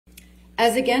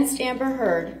As against Amber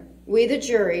Heard, we, the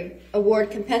jury,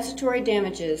 award compensatory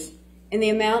damages in the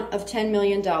amount of $10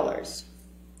 million.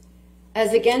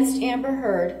 As against Amber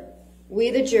Heard, we,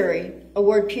 the jury,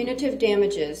 award punitive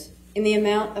damages in the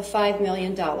amount of $5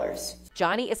 million.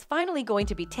 Johnny is finally going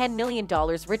to be $10 million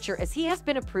richer as he has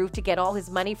been approved to get all his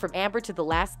money from Amber to the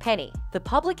last penny. The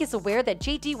public is aware that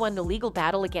JD won the legal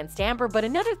battle against Amber, but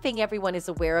another thing everyone is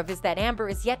aware of is that Amber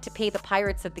is yet to pay the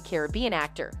Pirates of the Caribbean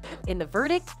actor. In the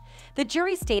verdict, the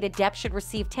jury stated Depp should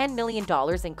receive $10 million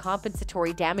in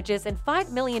compensatory damages and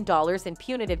 $5 million in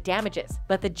punitive damages,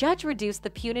 but the judge reduced the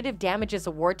punitive damages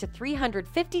award to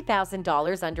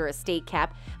 $350,000 under a state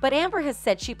cap, but Amber has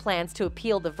said she plans to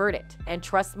appeal the verdict, and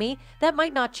trust me, that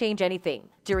might not change anything.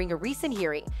 During a recent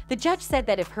hearing, the judge said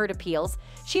that if Heard appeals,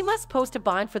 she must post a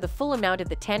bond for the full amount of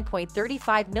the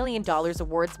 $10.35 million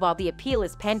awards while the appeal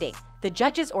is pending. The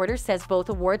judge's order says both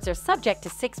awards are subject to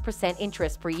 6%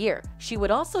 interest per year. She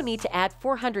would also need to add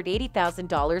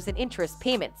 $480,000 in interest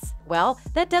payments. Well,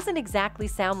 that doesn't exactly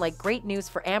sound like great news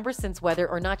for Amber, since whether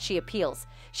or not she appeals,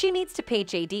 she needs to pay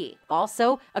JD.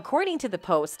 Also, according to the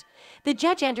Post, the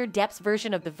judge entered Depp's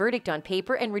version of the verdict on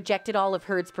paper and rejected all of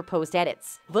Heard's proposed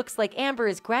edits. Looks like Amber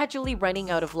is gradually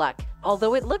running out of luck.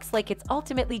 Although it looks like it's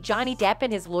ultimately Johnny Depp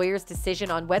and his lawyer's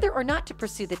decision on whether or not to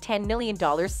pursue the $10 million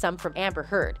sum from Amber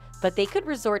Heard, but they could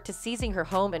resort to seizing her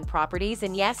home and properties,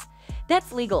 and yes,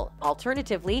 that's legal.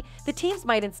 Alternatively, the teams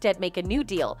might instead make a new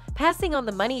deal, passing on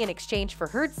the money in exchange for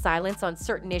Heard's silence on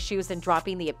certain issues and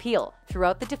dropping the appeal.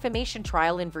 Throughout the defamation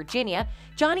trial in Virginia,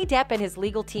 Johnny Depp and his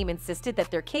legal team insisted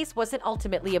that their case wasn't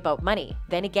ultimately about money.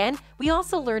 Then again, we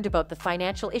also learned about the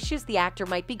financial issues the actor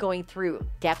might be going through.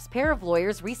 Depp's pair of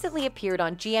lawyers recently appeared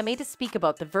on GMA to speak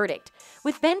about the verdict,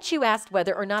 with Ben Chew asked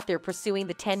whether or not they're pursuing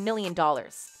the $10 million.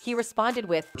 He responded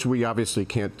with, "We obviously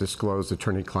can't disclose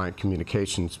attorney-client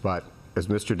communications, but as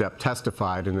Mr. Depp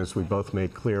testified and as we both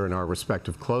made clear in our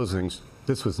respective closings,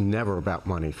 this was never about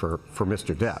money for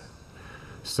Mr. Depp.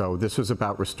 So this was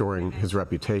about restoring his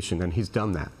reputation, and he's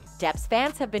done that." Depp's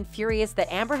fans have been furious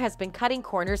that Amber has been cutting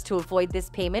corners to avoid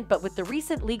this payment, but with the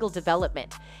recent legal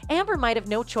development, Amber might have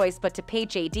no choice but to pay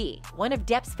JD. One of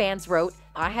Depp's fans wrote,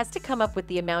 "I has to come up with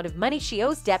the amount of money she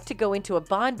owes Depp to go into a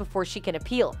bond before she can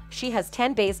appeal. She has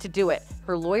 10 days to do it.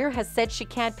 Her lawyer has said she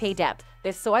can't pay Depp,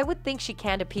 so I would think she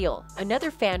can't appeal."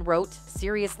 Another fan wrote,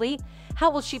 "Seriously? How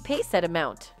will she pay said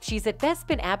amount? She's at best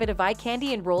been Abbott of eye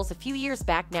candy and roles a few years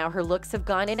back. Now her looks have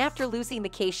gone, and after losing the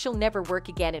case she'll never work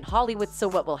again in Hollywood, so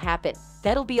what will happen?"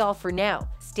 That'll be all for now.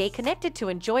 Stay connected to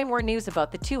enjoy more news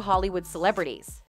about the two Hollywood celebrities.